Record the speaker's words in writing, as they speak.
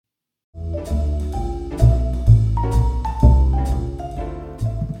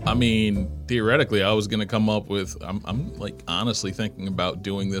mean, theoretically, I was going to come up with, I'm like honestly thinking about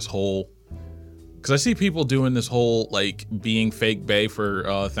doing this whole, because I see people doing this whole like being fake bae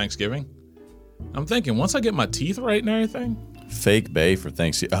for Thanksgiving. I'm thinking once I get my teeth right and everything. Fake bae for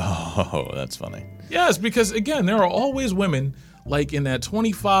Thanksgiving. Oh, that's funny. Yes, because again, there are always women like in that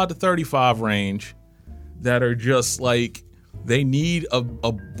 25 to 35 range that are just like, they need a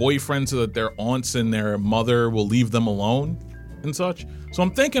boyfriend so that their aunts and their mother will leave them alone and such. So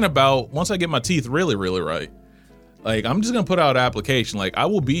I'm thinking about once I get my teeth really, really right, like I'm just going to put out an application. Like I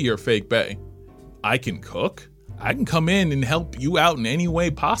will be your fake bae. I can cook. I can come in and help you out in any way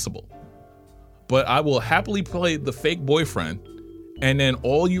possible. But I will happily play the fake boyfriend. And then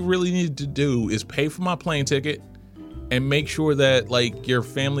all you really need to do is pay for my plane ticket and make sure that like your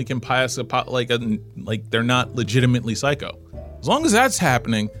family can pass like they're not legitimately psycho. As long as that's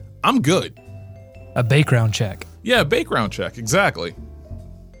happening, I'm good. A background check. Yeah, background check, exactly.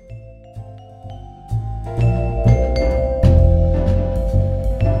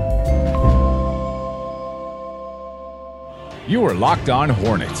 You are Locked On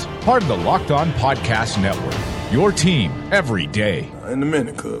Hornets, part of the Locked On Podcast Network. Your team every day. In a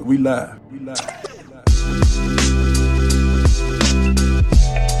minute, cuz we live.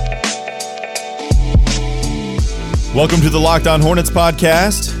 Welcome to the Locked On Hornets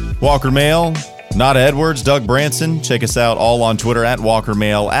podcast. Walker Mail, Nada Edwards, Doug Branson. Check us out all on Twitter at Walker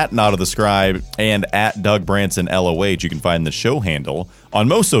Mail, at Nada the Scribe, and at Doug Branson LOH. You can find the show handle on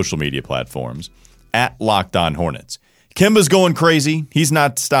most social media platforms at Locked On Hornets. Kemba's going crazy. He's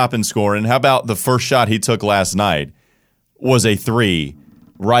not stopping scoring. How about the first shot he took last night was a three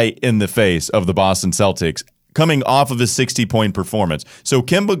right in the face of the Boston Celtics coming off of his 60-point performance. So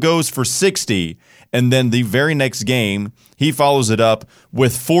Kemba goes for 60, and then the very next game, he follows it up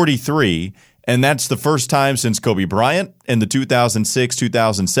with 43, and that's the first time since Kobe Bryant in the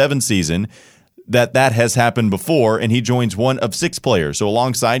 2006-2007 season that has happened before, and he joins one of 6 players. So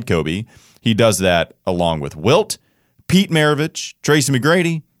alongside Kobe, he does that along with Wilt, Pete Maravich, Tracy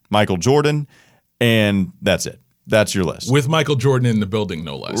McGrady, Michael Jordan, and that's it. That's your list. With Michael Jordan in the building,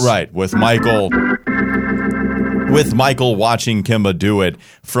 no less. Right, with Michael watching Kemba do it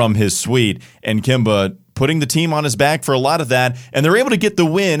from his suite, and Kemba putting the team on his back for a lot of that, and they're able to get the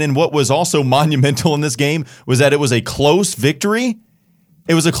win. And what was also monumental in this game was that it was a close victory.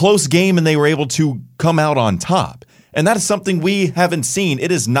 It was a close game, and they were able to come out on top. And that is something we haven't seen. It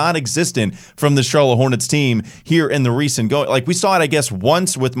is non-existent from the Charlotte Hornets team here in the recent going. Like we saw it, I guess,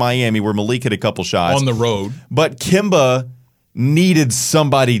 once with Miami where Malik hit a couple shots. On the road. But Kemba needed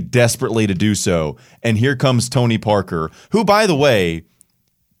somebody desperately to do so. And here comes Tony Parker, who, by the way,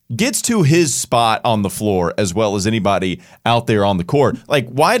 gets to his spot on the floor as well as anybody out there on the court. Like,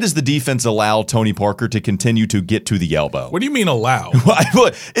 why does the defense allow Tony Parker to continue to get to the elbow? What do you mean allow?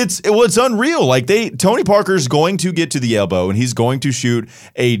 It's unreal. Like Tony Parker's going to get to the elbow and he's going to shoot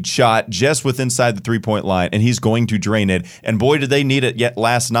a shot just within inside the 3-point line and he's going to drain it. And boy, did they need it yet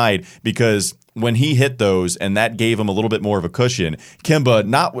last night, because when he hit those and that gave him a little bit more of a cushion, Kemba,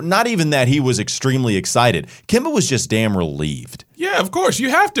 not even that he was extremely excited. Kemba was just damn relieved. Yeah, of course. You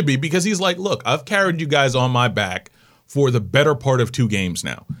have to be, because he's like, look, I've carried you guys on my back for the better part of 2 games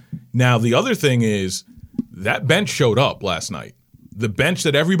now. Now, the other thing is that bench showed up last night. The bench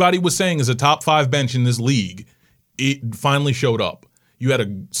that everybody was saying is a top 5 bench in this league, it finally showed up. You had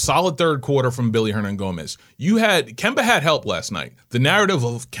a solid third quarter from Billy Hernangomez. Kemba had help last night. The narrative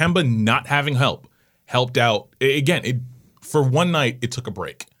of Kemba not having help helped out. Again, for one night, it took a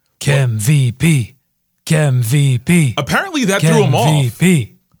break. Kem VP. Apparently that threw him off.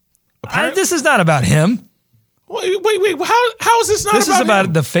 VP. This is not about him. Wait. How is this not about him? This is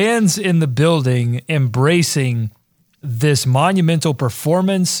about the fans in the building embracing this monumental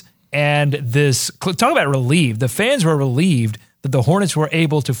performance and this. Talk about relieved. The fans were relieved that the Hornets were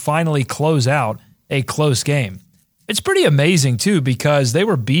able to finally close out a close game. It's pretty amazing, too, because they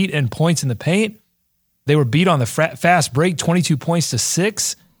were beat in points in the paint. They were beat on the fast break, 22 points to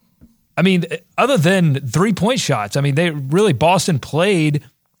 6. I mean, other than 3-point shots, I mean, Boston played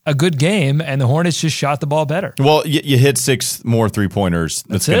a good game, and the Hornets just shot the ball better. Well, you hit 6 more 3-pointers.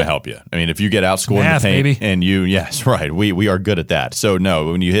 That's going to help you. I mean, if you get outscored in the paint, baby. And yes, right, we are good at that. So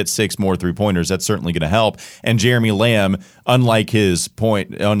no, when you hit 6 more 3-pointers, that's certainly going to help. And Jeremy Lamb, unlike his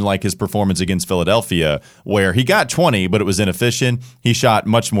performance against Philadelphia, where he got 20, but it was inefficient, he shot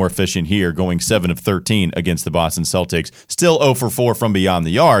much more efficient here, going 7 of 13 against the Boston Celtics. Still 0 for 4 from beyond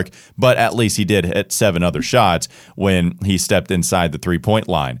the arc, but at least he did hit 7 other shots when he stepped inside the 3-point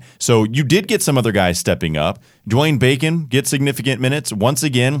line. line. So you did get some other guys stepping up. Dwayne Bacon gets significant minutes once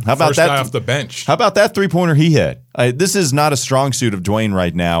again. How about First that? guy off the bench. How about that 3-pointer he hit? This is not a strong suit of Dwayne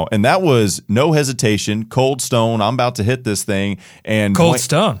right now, and that was no hesitation. Cold Stone. I'm about to hit this thing. And Cold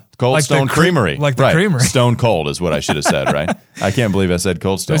Stone. Cold Like Stone the Creamery. like the right. creamery. Stone Cold is what I should have said, right? I can't believe I said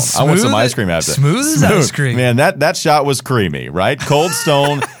Cold Stone. I want some ice cream after. Smooth as ice cream. Man, that shot was creamy, right? Cold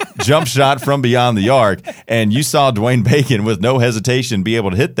Stone jump shot from beyond the arc, and you saw Dwayne Bacon with no hesitation be able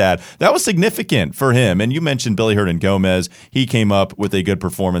to hit that. That was significant for him. And you mentioned Billy Hernangomez. He came up with a good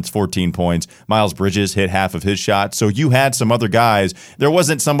performance, 14 points. Miles Bridges hit half of his shot. So you had some other guys. There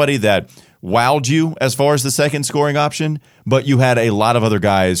wasn't somebody that wowed you as far as the second scoring option, but you had a lot of other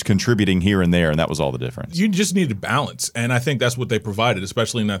guys contributing here and there, and that was all the difference. You just needed balance, and I think that's what they provided,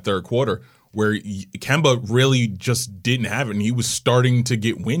 especially in that third quarter, where Kemba really just didn't have it, and he was starting to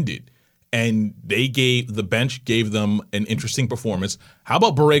get winded. And the bench gave them an interesting performance. How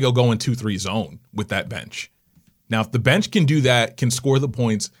about Borrego going 2-3 zone with that bench? Now, if the bench can do that, can score the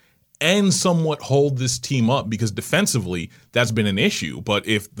points, and somewhat hold this team up, because defensively that's been an issue. But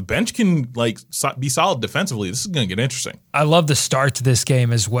if the bench can be solid defensively, this is going to get interesting. I love the start to this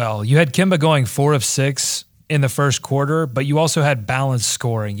game as well. You had Kemba going 4 of 6 in the first quarter, but you also had balanced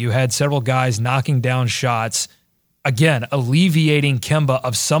scoring. You had several guys knocking down shots. Again, alleviating Kemba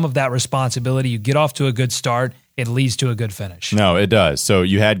of some of that responsibility. You get off to a good start, it leads to a good finish. No, it does. So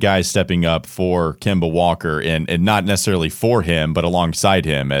you had guys stepping up for Kemba Walker, and not necessarily for him, but alongside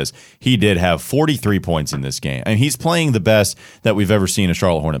him, as he did have 43 points in this game. And he's playing the best that we've ever seen a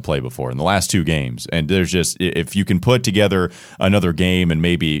Charlotte Hornet play before in the last 2 games. And there's just, if you can put together another game and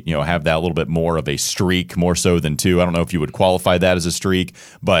maybe, have that little bit more of a streak, more so than 2, I don't know if you would qualify that as a streak,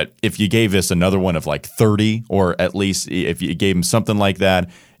 but if you gave us another one of 30, or at least if you gave him something like that,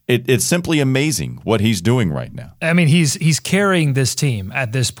 it's simply amazing what he's doing right now. I mean, he's carrying this team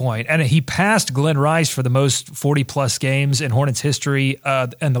at this point, and he passed Glenn Rice for the most 40-plus games in Hornets history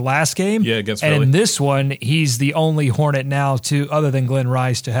in the last game. Yeah, against Philly. Philly. And in this one, he's the only Hornet now other than Glenn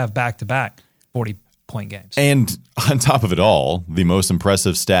Rice, to have back-to-back 40-point games. And on top of it all, the most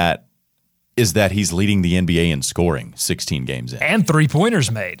impressive stat is that he's leading the NBA in scoring 16 games in. And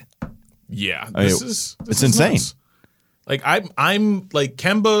 3-pointers made. Yeah, it's is insane. Nuts. I'm like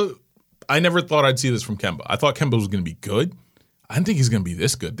Kemba. I never thought I'd see this from Kemba. I thought Kemba was going to be good. I didn't think he's going to be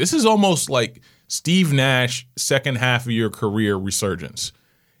this good. This is almost like Steve Nash second half of your career resurgence.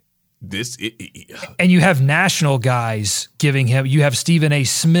 And you have national guys giving him. You have Stephen A.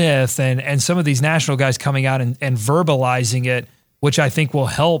 Smith and some of these national guys coming out and verbalizing it, which I think will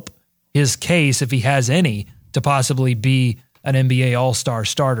help his case, if he has any, to possibly be an NBA All-Star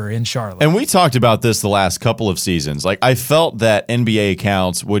starter in Charlotte. And we talked about this the last couple of seasons. I felt that NBA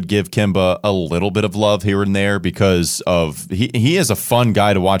accounts would give Kemba a little bit of love here and there because of he is a fun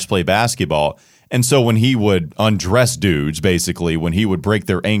guy to watch play basketball. And so when he would undress dudes, basically, when he would break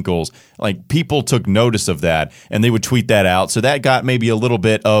their ankles, people took notice of that and they would tweet that out. So that got maybe a little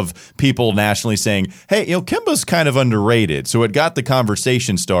bit of people nationally saying, hey, Kemba's kind of underrated. So it got the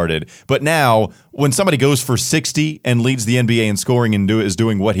conversation started. But now when somebody goes for 60 and leads the NBA in scoring and is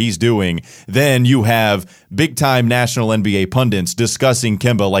doing what he's doing, then you have big-time national NBA pundits discussing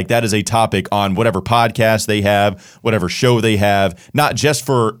Kemba like that is a topic on whatever podcast they have, whatever show they have, not just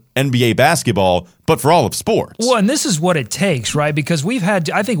for NBA basketball, but for all of sports. Well, and this is what it takes, right? Because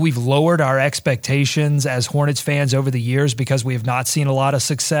I think we've lowered our expectations as Hornets fans over the years because we have not seen a lot of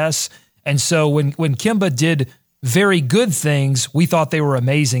success. And so when Kemba did very good things, we thought they were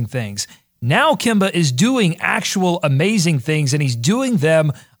amazing things. Now Kemba is doing actual amazing things, and he's doing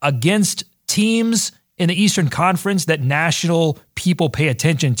them against teams in the Eastern Conference that national people pay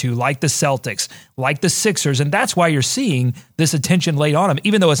attention to, like the Celtics, like the Sixers, and that's why you're seeing this attention laid on him,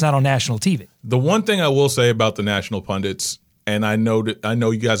 even though it's not on national TV. The one thing I will say about the national pundits, and I know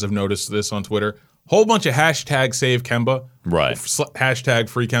you guys have noticed this on Twitter, whole bunch of hashtag save Kemba, right? Hashtag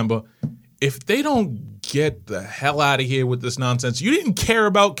free Kemba. If they don't get the hell out of here with this nonsense, you didn't care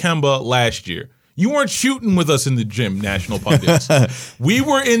about Kemba last year. You weren't shooting with us in the gym, national pundits. We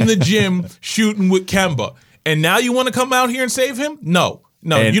were in the gym shooting with Kemba. And now you want to come out here and save him? No,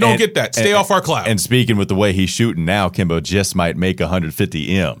 you don't get that. Stay off our cloud. And speaking with the way he's shooting now, Kemba just might make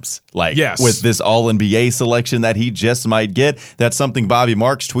 150 M's. Yes. With this All-NBA selection that he just might get, that's something Bobby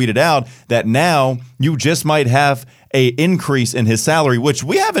Marks tweeted out, that now you just might have a increase in his salary, which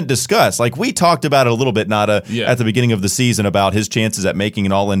we haven't discussed. We talked about it a little bit, Nada, at the beginning of the season about his chances at making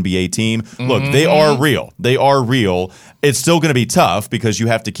an All-NBA team. Look, they are real. They are real. It's still going to be tough because you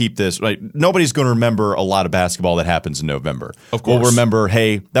have to keep this, right? Nobody's going to remember a lot of basketball that happens in November. Of course. We'll remember,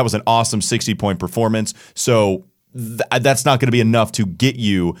 hey, that was an awesome 60-point performance. So that's not going to be enough to get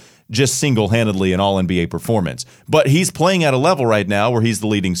you just single-handedly an all-NBA performance. But he's playing at a level right now where he's the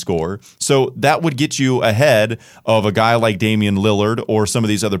leading scorer. So that would get you ahead of a guy like Damian Lillard or some of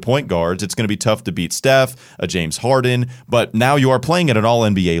these other point guards. It's going to be tough to beat Steph, a James Harden, but now you are playing at an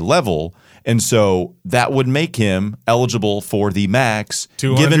all-NBA level. And so that would make him eligible for the max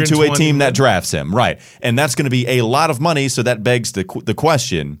given to a team that drafts him. Right. And that's going to be a lot of money. So that begs the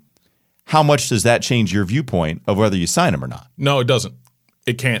question, how much does that change your viewpoint of whether you sign him or not? No, it doesn't.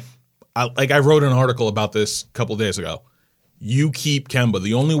 It can't. I wrote an article about this a couple days ago. You keep Kemba.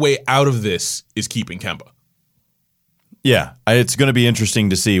 The only way out of this is keeping Kemba. Yeah, it's going to be interesting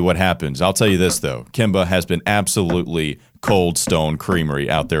to see what happens. I'll tell you this, though. Kemba has been absolutely Cold Stone Creamery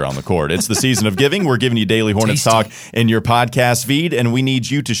out there on the court. It's the season of giving. We're giving you daily Hornets talk in your podcast feed, and we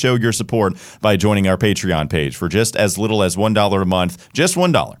need you to show your support by joining our Patreon page for just as little as $1 a month, just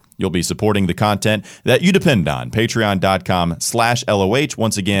 $1. You'll be supporting the content that you depend on. Patreon.com/LOH.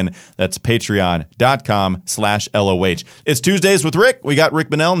 Once again, that's Patreon.com/LOH. It's Tuesdays with Rick. We got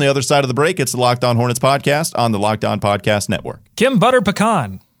Rick Bonnell on the other side of the break. It's the Locked On Hornets podcast on the Locked On Podcast Network. Kim Butter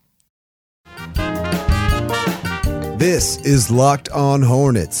Pecan. This is Locked On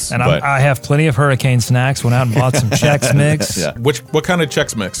Hornets. And I have plenty of hurricane snacks. Went out and bought some Chex Mix. Yeah. What kind of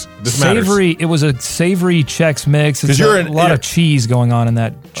Chex Mix? This Savory. matters. It was a savory Chex Mix. It's a lot of cheese going on in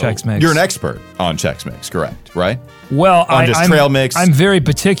that Chex Mix. You're an expert on Chex Mix, correct? Right? Well, I'm trail mix. I'm very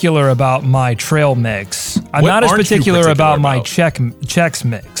particular about my trail mix. I'm not as particular about my Chex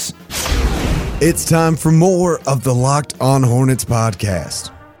Mix. It's time for more of the Locked On Hornets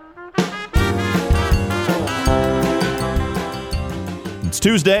podcast. It's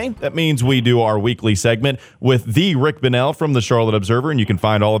Tuesday. That means we do our weekly segment with the Rick Bonnell from the Charlotte Observer, and you can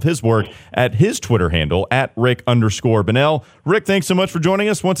find all of his work at his Twitter handle, at Rick_Bonnell. Rick, thanks so much for joining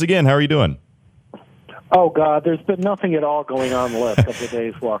us once again. How are you doing? Oh, God, there's been nothing at all going on the last couple of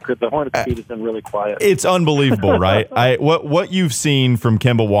days, Walker. The Hornets beat has been really quiet. It's unbelievable, right? What you've seen from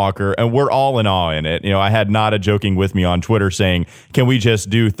Kemba Walker, and we're all in awe in it. You know, I had Nada joking with me on Twitter saying, can we just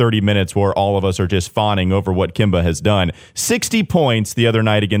do 30 minutes where all of us are just fawning over what Kemba has done? 60 points the other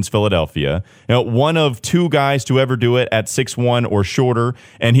night against Philadelphia. You know, one of two guys to ever do it at 6'1" or shorter,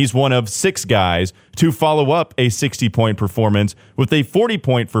 and he's one of six guys to follow up a 60-point performance with a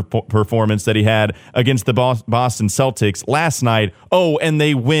 40-point performance that he had against the Boston Celtics last night. Oh, and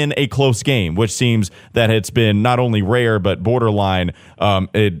they win a close game, which seems that it's been not only rare but borderline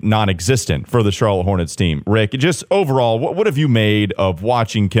non-existent for the Charlotte Hornets team. Rick, just overall, what have you made of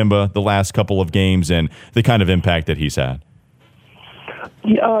watching Kemba the last couple of games and the kind of impact that he's had?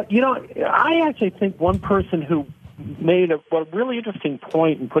 I actually think one person who made a really interesting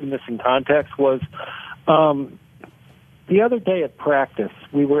point in putting this in context was the other day at practice,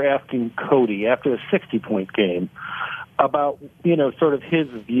 we were asking Cody after a 60-point game about, sort of his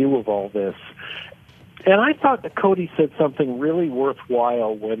view of all this. And I thought that Cody said something really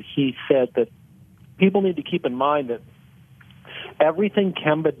worthwhile when he said that people need to keep in mind that everything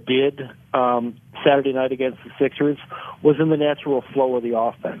Kemba did Saturday night against the Sixers was in the natural flow of the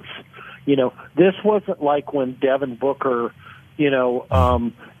offense. This wasn't like when Devin Booker,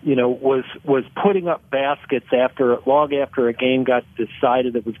 was putting up baskets long after a game got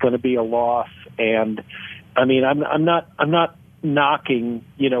decided it was going to be a loss. And I mean, I'm not knocking,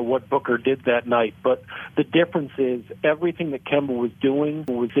 what Booker did that night, but the difference is everything that Kemba was doing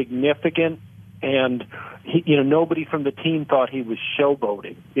was significant. And nobody from the team thought he was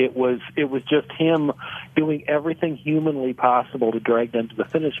showboating. It was just him doing everything humanly possible to drag them to the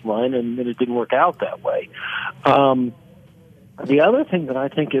finish line, and it didn't work out that way. The other thing that I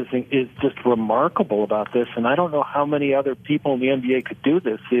think is just remarkable about this, and I don't know how many other people in the NBA could do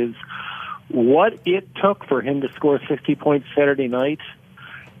this, is what it took for him to score 60 points Saturday night.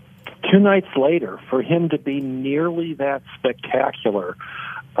 2 nights later, for him to be nearly that spectacular.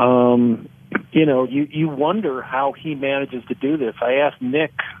 You wonder how he manages to do this. I asked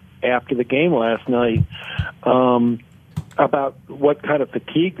Nick after the game last night about what kind of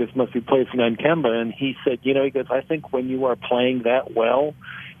fatigue this must be placing on Kemba, and he said, he goes, I think when you are playing that well,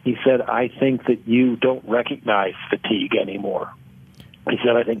 he said, I think that you don't recognize fatigue anymore. He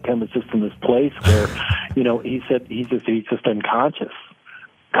said, I think Kemba's just in this place where, he said he's just unconscious.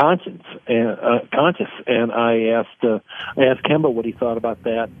 Conscious, and I asked Kemba what he thought about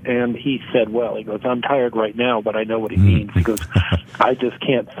that, and he said, well, he goes, I'm tired right now, but I know what he means. He goes, I just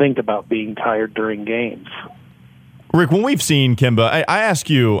can't think about being tired during games. Rick, when we've seen Kemba, I asked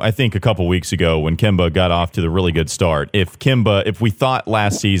you, I think a couple weeks ago when Kemba got off to the really good start, if we thought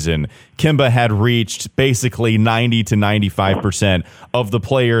last season Kemba had reached basically 90 to 95% of the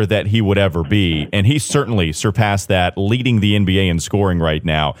player that he would ever be, and he certainly surpassed that, leading the NBA in scoring right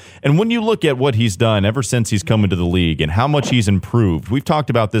now. And when you look at what he's done ever since he's come into the league and how much he's improved, we've talked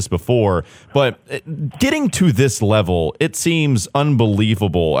about this before, but getting to this level, it seems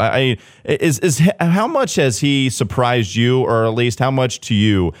unbelievable. How much has he surprised you, or at least how much to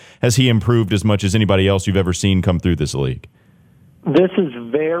you has he improved as much as anybody else you've ever seen come through this league? This is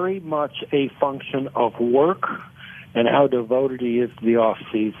very much a function of work and how devoted he is to the off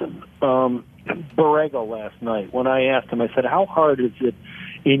season. Borrego last night, when I asked him, I said, how hard is it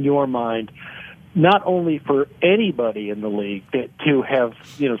in your mind, not only for anybody in the league to have,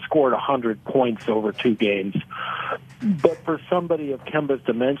 scored 100 points over 2 games, but for somebody of Kemba's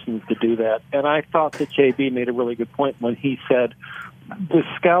dimensions to do that? And I thought that JB made a really good point when he said the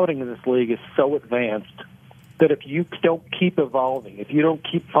scouting in this league is so advanced that if you don't keep evolving, if you don't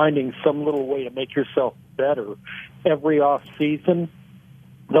keep finding some little way to make yourself better every off season,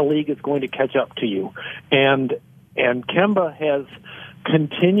 the league is going to catch up to you. And Kemba has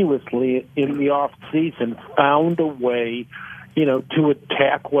continuously in the off season found a way, to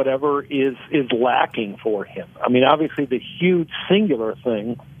attack whatever is lacking for him. I mean, obviously the huge singular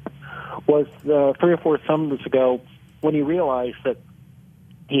thing was 3 or 4 summers ago when he realized that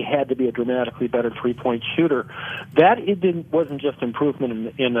he had to be a dramatically better three-point shooter. That wasn't just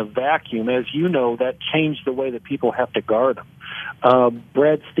improvement in a vacuum. As you know, that changed the way that people have to guard him.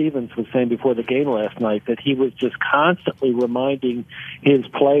 Brad Stevens was saying before the game last night that he was just constantly reminding his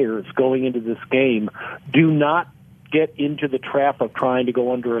players going into this game, do not get into the trap of trying to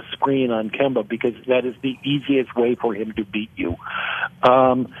go under a screen on Kemba, because that is the easiest way for him to beat you.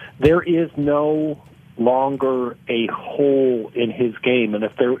 There is no longer a hole in his game, and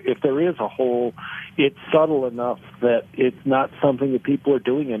if there is a hole, it's subtle enough that it's not something that people are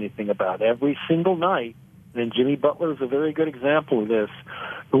doing anything about. Every single night, and Jimmy Butler is a very good example of this,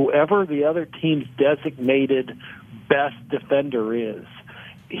 whoever the other team's designated best defender is,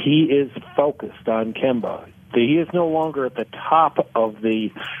 he is focused on Kemba. He is no longer at the top of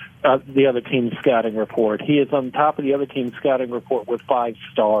the other team's scouting report. He is on top of the other team's scouting report with 5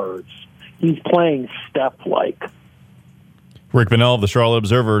 stars. He's playing Steph-like. Rick Bonnell of the Charlotte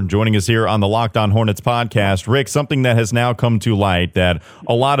Observer joining us here on the Locked On Hornets podcast. Rick, something that has now come to light that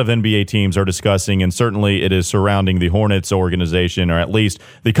a lot of NBA teams are discussing, and certainly it is surrounding the Hornets organization, or at least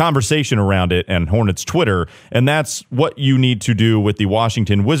the conversation around it and Hornets Twitter, and that's what you need to do with the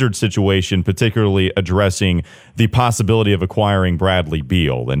Washington Wizards situation, particularly addressing the possibility of acquiring Bradley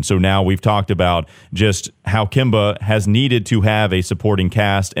Beal. And so now we've talked about just how Kemba has needed to have a supporting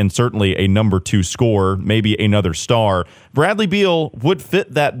cast and certainly a number 2 scorer, maybe another star. Bradley Beal would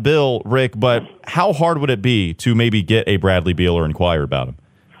fit that bill, Rick, but how hard would it be to maybe get a Bradley Beal or inquire about him?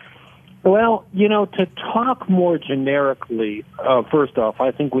 Well, to talk more generically, first off,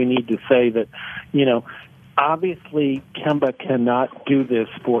 I think we need to say that, obviously Kemba cannot do this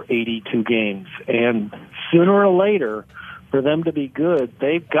for 82 games, and sooner or later, for them to be good,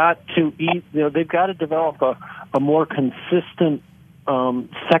 they've got to they've got to develop a more consistent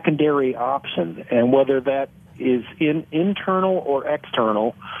secondary option, and whether that is internal or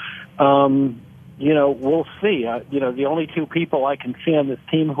external, we'll see. The only 2 people I can see on this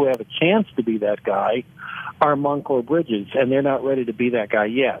team who have a chance to be that guy are Monk or Bridges, and they're not ready to be that guy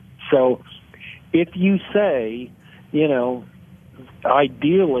yet. So if you say,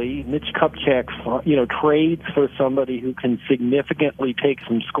 ideally Mitch Kupchak, trades for somebody who can significantly take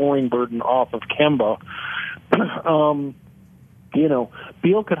some scoring burden off of Kemba,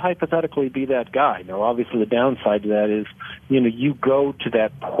 Beal could hypothetically be that guy. Now, obviously, the downside to that is, you go to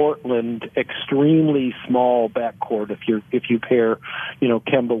that Portland extremely small backcourt if you pair,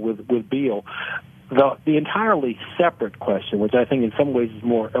 Kemba with Beal. The entirely separate question, which I think in some ways is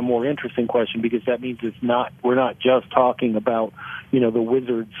a more interesting question, because that means we're not just talking about, the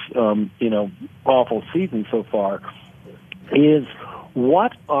Wizards, awful season so far, is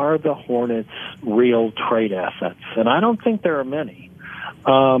what are the Hornets' real trade assets? And I don't think there are many.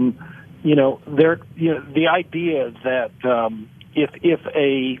 The idea that if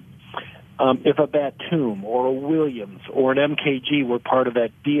a Batum or a Williams or an MKG were part of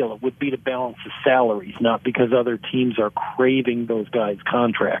that deal, it would be to balance the salaries, not because other teams are craving those guys'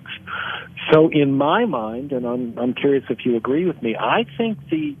 contracts. So in my mind, and I'm curious if you agree with me, I think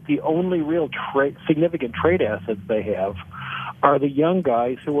the only real significant trade assets they have are the young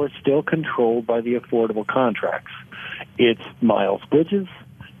guys who are still controlled by the affordable contracts. It's Miles Bridges,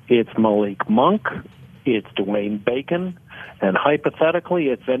 it's Malik Monk, it's Dwayne Bacon, and hypothetically,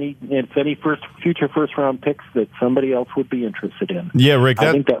 it's any future first-round picks that somebody else would be interested in. Yeah, Rick,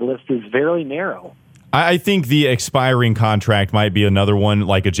 I think that list is very narrow. I think the expiring contract might be another one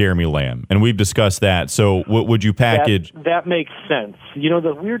like a Jeremy Lamb, and we've discussed that. So would you package? That makes sense. You know,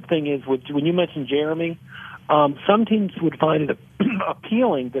 the weird thing is when you mentioned Jeremy, some teams would find it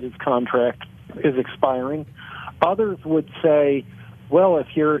appealing that his contract is expiring. Others would say, well, if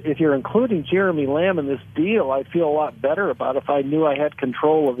you're including Jeremy Lamb in this deal, I feel a lot better about if I knew I had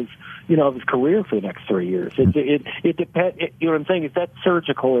control of his career for the next 3 years. It depends. You know what I'm saying? Is that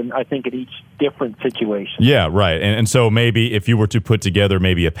surgical? And I think at each different situation. Yeah, right. And so maybe if you were to put together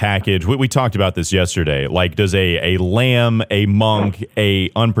maybe a package, we talked about this yesterday. Like, does a Lamb, a Monk, a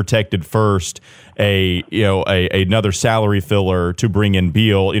unprotected first, another salary filler to bring in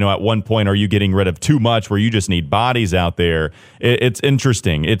Beal? At one point, are you getting rid of too much where you just need bodies out there? It's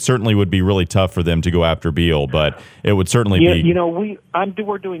interesting. It certainly would be really tough for them to go after Beal, but it would certainly be.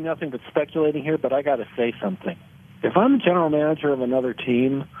 We're doing nothing but speculating here, but I got to say something. If I'm a general manager of another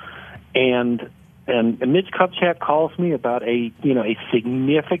team, and Mitch Kupchak calls me about a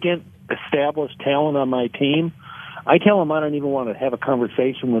significant established talent on my team, I tell him I don't even want to have a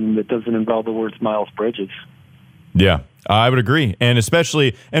conversation with him that doesn't involve the words Miles Bridges. Yeah, I would agree. And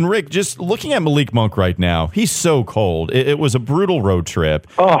especially, and Rick, just looking at Malik Monk right now, he's so cold. It was a brutal road trip.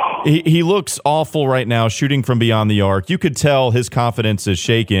 Oh. He looks awful right now, shooting from beyond the arc. You could tell his confidence is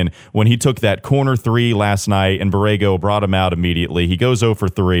shaken when he took that corner three last night and Borrego brought him out immediately. He goes 0 for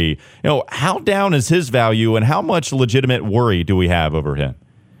 3. How down is his value and how much legitimate worry do we have over him?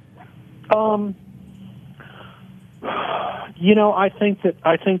 I think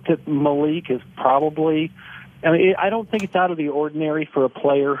that Malik is probably. I don't think it's out of the ordinary for a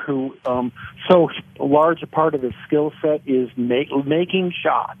player who so large a part of his skill set is making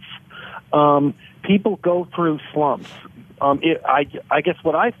shots. People go through slumps. I guess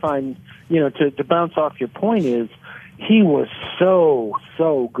what I find, to bounce off your point is he was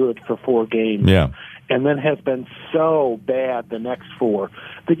so good for 4 games. Yeah. And then has been so bad the next 4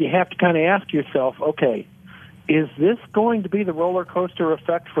 that you have to kind of ask yourself, okay, is this going to be the roller coaster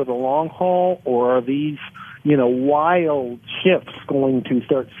effect for the long haul, or are these wild shifts going to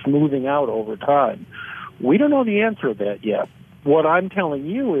start smoothing out over time? We don't know the answer to that yet. What I'm telling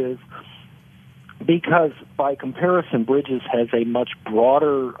you is, because by comparison, Bridges has a much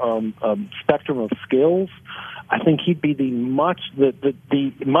broader spectrum of skills, I think he'd be the much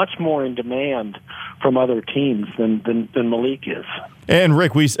more in demand from other teams than Malik is. And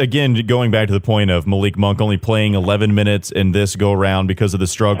Rick, going back to the point of Malik Monk only playing 11 minutes in this go-around because of the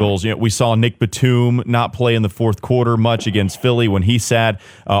struggles. We saw Nick Batum not play in the fourth quarter much against Philly when he sat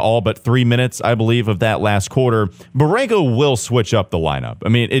all but 3 minutes, I believe, of that last quarter. Borrego will switch up the lineup. I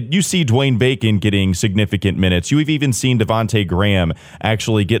mean, you see Dwayne Bacon getting significant minutes. You've even seen Devontae Graham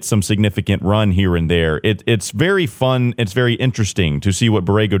actually get some significant run here and there. It's very fun. It's very interesting to see what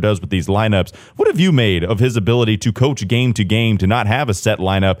Borrego does with these lineups. What have you made of his ability to coach game to game, to not have a set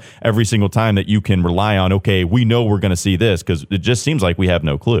lineup every single time that you can rely on? Okay, we know we're going to see this, because it just seems like we have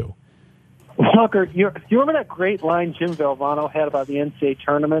no clue. Walker, you remember that great line Jim Valvano had about the NCAA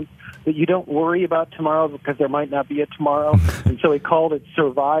tournament, that you don't worry about tomorrow because there might not be a tomorrow, and so he called it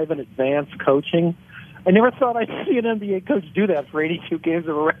survive and advance coaching? I never thought I'd see an NBA coach do that for 82 games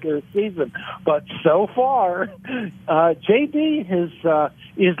of a regular season, but so far, JB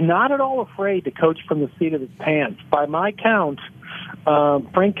is not at all afraid to coach from the seat of his pants. By my count,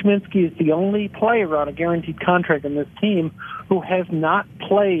 Frank Kaminsky is the only player on a guaranteed contract in this team who has not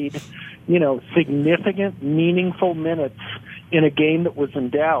played, significant, meaningful minutes in a game that was in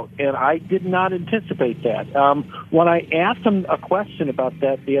doubt, and I did not anticipate that. When I asked him a question about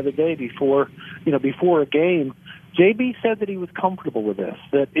that the other day before a game, JB said that he was comfortable with this,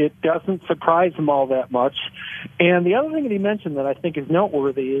 that it doesn't surprise him all that much. And the other thing that he mentioned that I think is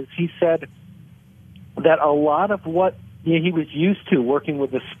noteworthy is he said that a lot of what he was used to working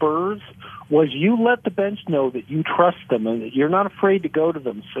with the Spurs was you let the bench know that you trust them and that you're not afraid to go to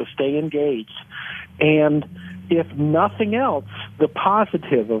them, so stay engaged. And if nothing else, the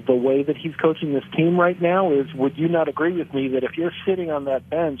positive of the way that he's coaching this team right now is, would you not agree with me that if you're sitting on that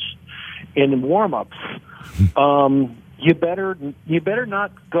bench in warm-ups, you better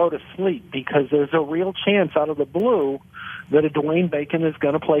not go to sleep, because there's a real chance out of the blue that a Dwayne Bacon is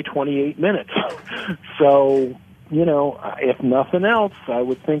going to play 28 minutes. So, if nothing else, I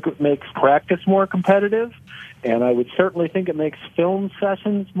would think it makes practice more competitive, and I would certainly think it makes film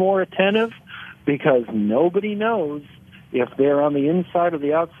sessions more attentive, because nobody knows if they're on the inside or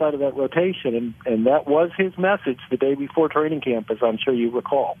the outside of that rotation. And that was his message the day before training camp, as I'm sure you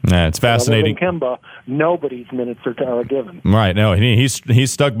recall. Yeah, it's fascinating. Other than Kemba, nobody's minutes are given. Right. No,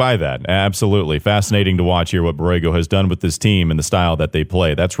 he's stuck by that. Absolutely. Fascinating to watch here what Borrego has done with this team and the style that they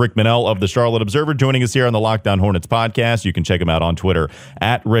play. That's Rick Bonnell of the Charlotte Observer joining us here on the Locked On Hornets podcast. You can check him out on Twitter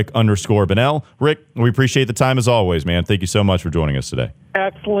at Rick_Bonnell. Rick, we appreciate the time as always, man. Thank you so much for joining us today.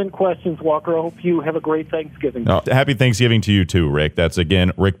 Excellent questions, Walker. I hope you have a great Thanksgiving. Happy Thanksgiving to you too, Rick. That's,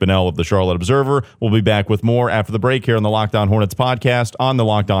 again, Rick Bonnell of the Charlotte Observer. We'll be back with more after the break here on the Locked On Hornets podcast on the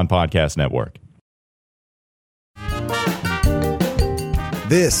Locked On Podcast Network.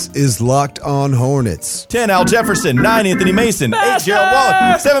 This is Locked On Hornets. 10, Al Jefferson. 9, Anthony Mason. 8, Gerald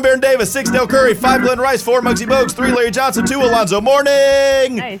Waller. 7, Baron Davis. 6, Dale Curry. 5, Glenn Rice. 4, Muggsy Bogues. 3, Larry Johnson. 2, Alonzo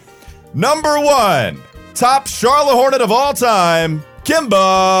Mourning. Nice. Number 1, top Charlotte Hornet of all time,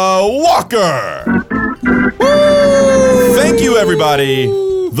 Kemba Walker. Woo! Thank you, everybody.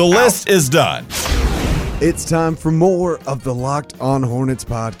 The list is done. It's time for more of the Locked On Hornets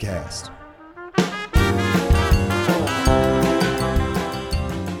podcast.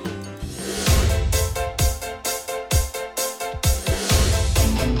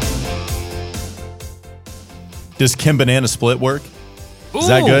 Does Kim Banana Split work? Is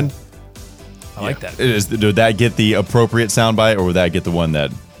that good? I like that. Did that get the appropriate soundbite, or would that get the one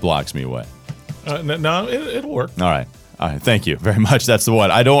that blocks me away? No, it'll work. All right. Thank you very much. That's the one.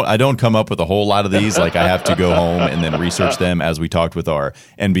 I don't come up with a whole lot of these. Like, I have to go home and then research them as we talked with our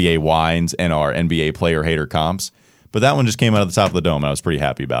NBA wines and our NBA player hater comps. But that one just came out of the top of the dome, and I was pretty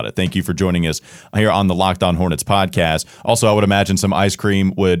happy about it. Thank you for joining us here on the Locked On Hornets podcast. Also, I would imagine some ice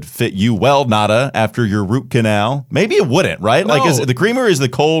cream would fit you well, Nada, after your root canal. Maybe it wouldn't, right? No. Like, is the creamer, is the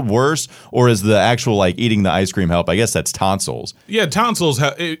cold worse, or is the actual, like, eating the ice cream help? I guess that's tonsils. Yeah, tonsils.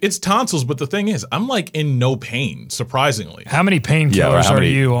 It's tonsils, but the thing is, I'm like in no pain, surprisingly. How many painkillers are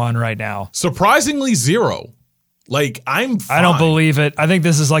you on right now? Surprisingly, 0. Like, I'm fine. I don't believe it. I think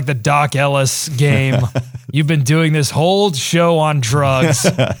this is like the Doc Ellis game. You've been doing this whole show on drugs.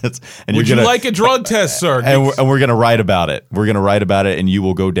 Would you like a drug test, sir? And we're going to write about it. We're going to write about it, and you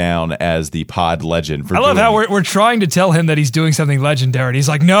will go down as the pod legend. For I love how we're trying to tell him that he's doing something legendary. And he's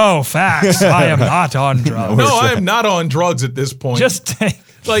like, no, facts. I am not on drugs. No, I am not on drugs at this point. Just take,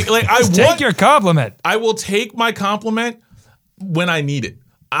 take your compliment. I will take my compliment when I need it.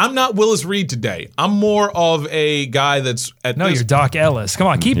 I'm not Willis Reed today. I'm more of a guy that's at you're Doc Ellis. Come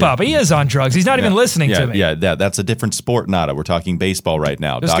on, keep up. He is on drugs. He's not even listening to me. Yeah, that's a different sport, Nada. We're talking baseball right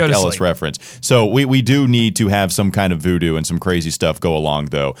now. Just Doc Ellis sleep. reference. So we do need to have some kind of voodoo and some crazy stuff go along,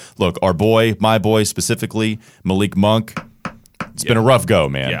 though. Look, my boy specifically, Malik Monk, it's been a rough go,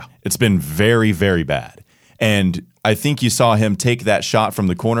 man. Yeah. It's been very, very bad. And I think you saw him take that shot from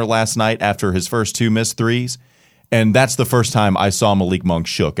the corner last night after his first 2 missed threes. And that's the first time I saw Malik Monk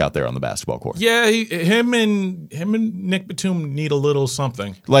shook out there on the basketball court. Yeah, him and Nick Batum need a little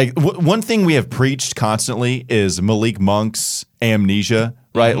something. Like, one thing we have preached constantly is Malik Monk's amnesia,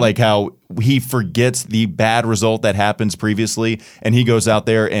 right? Like how he forgets the bad result that happens previously, and he goes out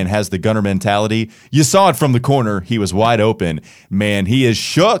there and has the gunner mentality. You saw it from the corner. He was wide open. Man, he is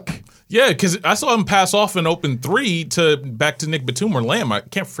shook. Yeah, because I saw him pass off an open 3 back to Nick Batum or Lamb. I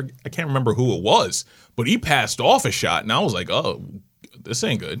can't remember who it was, but he passed off a shot, and I was like, oh, this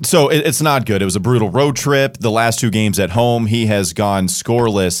ain't good. So it's not good. It was a brutal road trip. The last 2 games at home, he has gone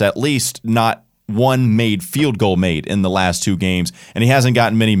scoreless, at least not one field goal made in the last 2 games, and he hasn't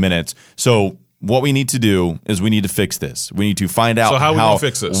gotten many minutes. So what we need to do is we need to fix this. We need to find out how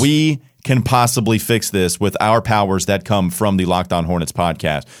fix this? We can possibly fix this with our powers that come from the Locked On Hornets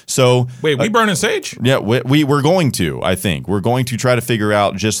podcast. So wait, we burning sage? Yeah, we're going to, I think. We're going to try to figure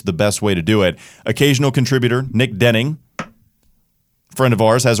out just the best way to do it. Occasional contributor, Nick Denning, friend of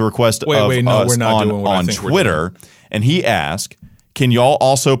ours, has a request on Twitter, and he asked, can y'all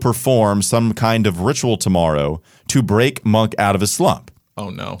also perform some kind of ritual tomorrow to break Monk out of his slump? Oh,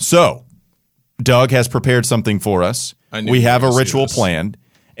 no. So, Doug has prepared something for us. We have a ritual planned,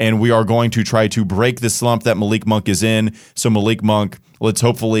 and we are going to try to break the slump that Malik Monk is in. So, Malik Monk, we're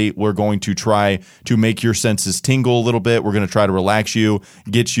going to try to make your senses tingle a little bit. We're going to try to relax you,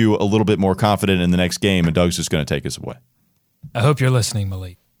 get you a little bit more confident in the next game, and Doug's just going to take us away. I hope you're listening,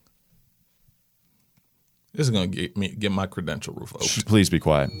 Malik. This is going to get my credential roof open. Please be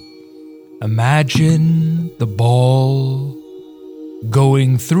quiet. Imagine the ball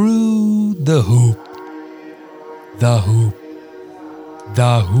going through the hoop. The hoop.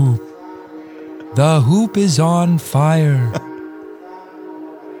 The hoop. The hoop is on fire.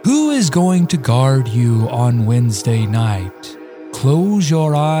 Who is going to guard you on Wednesday night? Close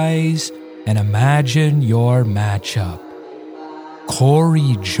your eyes and imagine your matchup.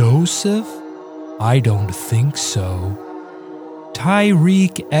 Corey Joseph? I don't think so.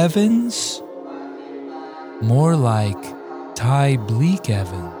 Tyreek Evans? More like Ty Bleak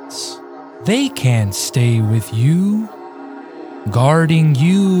Evans. They can't stay with you. Guarding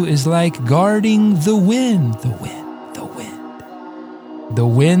you is like guarding the wind. The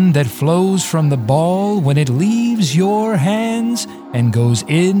wind that flows from the ball when it leaves your hands and goes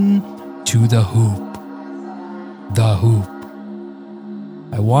in to the hoop. The hoop.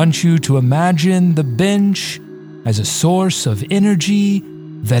 I want you to imagine the bench as a source of energy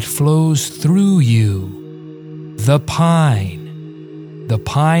that flows through you. The pine. The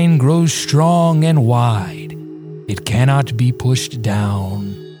pine grows strong and wide. It cannot be pushed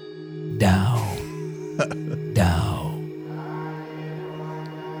down.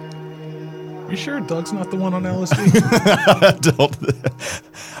 You sure Doug's not the one on LSD?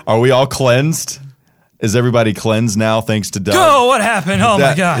 Are we all cleansed? Is everybody cleansed now thanks to Doug? Oh, what happened? Oh,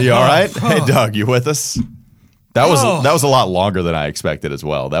 my God. You all right? Oh. Hey, Doug, you with us? That was a lot longer than I expected as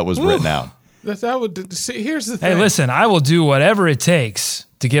well. That was written out. That would see. Here's the thing. Hey, listen, I will do whatever it takes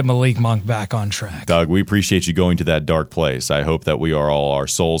to get Malik Monk back on track. Doug, we appreciate you going to that dark place. I hope that our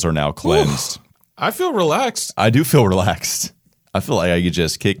souls are now cleansed. I feel relaxed. I do feel relaxed. I feel like I could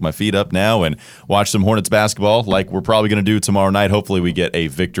just kick my feet up now and watch some Hornets basketball like we're probably going to do tomorrow night. Hopefully we get a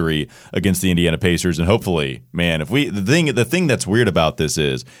victory against the Indiana Pacers. And hopefully, man, the thing that's weird about this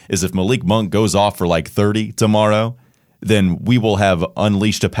is if Malik Monk goes off for like 30 tomorrow, then we will have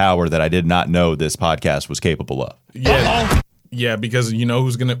unleashed a power that I did not know this podcast was capable of. Yeah. Yeah, because you know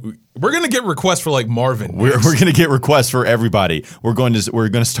we're gonna get requests for like Marvin. We're gonna get requests for everybody. We're going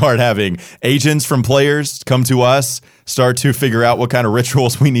to start having agents from players come to us, start to figure out what kind of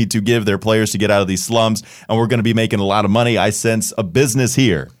rituals we need to give their players to get out of these slums, and we're gonna be making a lot of money. I sense a business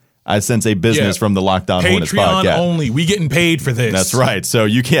here. I sense a business from the Locked On Hornets podcast. Patreon only. We getting paid for this. That's right. So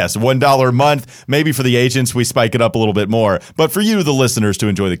 $1 a month. Maybe for the agents, we spike it up a little bit more. But for you, the listeners, to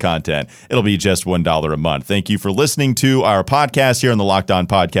enjoy the content, it'll be just $1 a month. Thank you for listening to our podcast here on the Locked On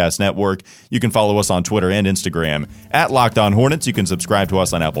Podcast Network. You can follow us on Twitter and Instagram at Locked On Hornets. You can subscribe to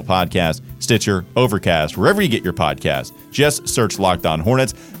us on Apple Podcasts, Stitcher, Overcast, wherever you get your podcasts. Just search Locked On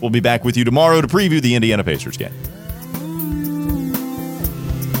Hornets. We'll be back with you tomorrow to preview the Indiana Pacers game.